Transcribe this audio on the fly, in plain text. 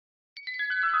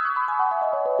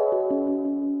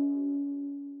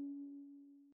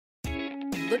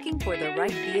Looking for the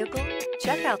right vehicle?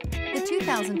 Check out the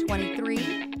 2023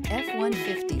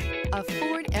 F-150. A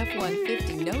Ford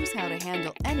F-150 knows how to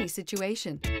handle any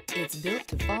situation. It's built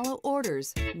to follow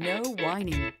orders, no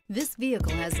whining. This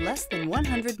vehicle has less than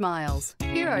 100 miles.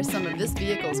 Here are some of this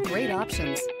vehicle's great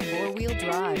options: four-wheel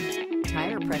drive,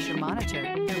 tire pressure monitor,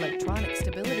 electronic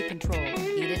stability control,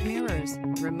 heated mirrors,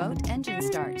 remote engine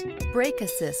start, brake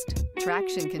assist,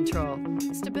 traction control,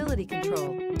 stability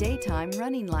control, daytime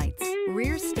running lights,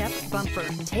 rear step bumper.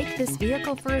 Take this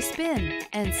vehicle for a spin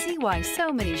and see why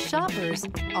so many shoppers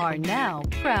are now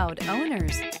proud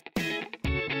owners.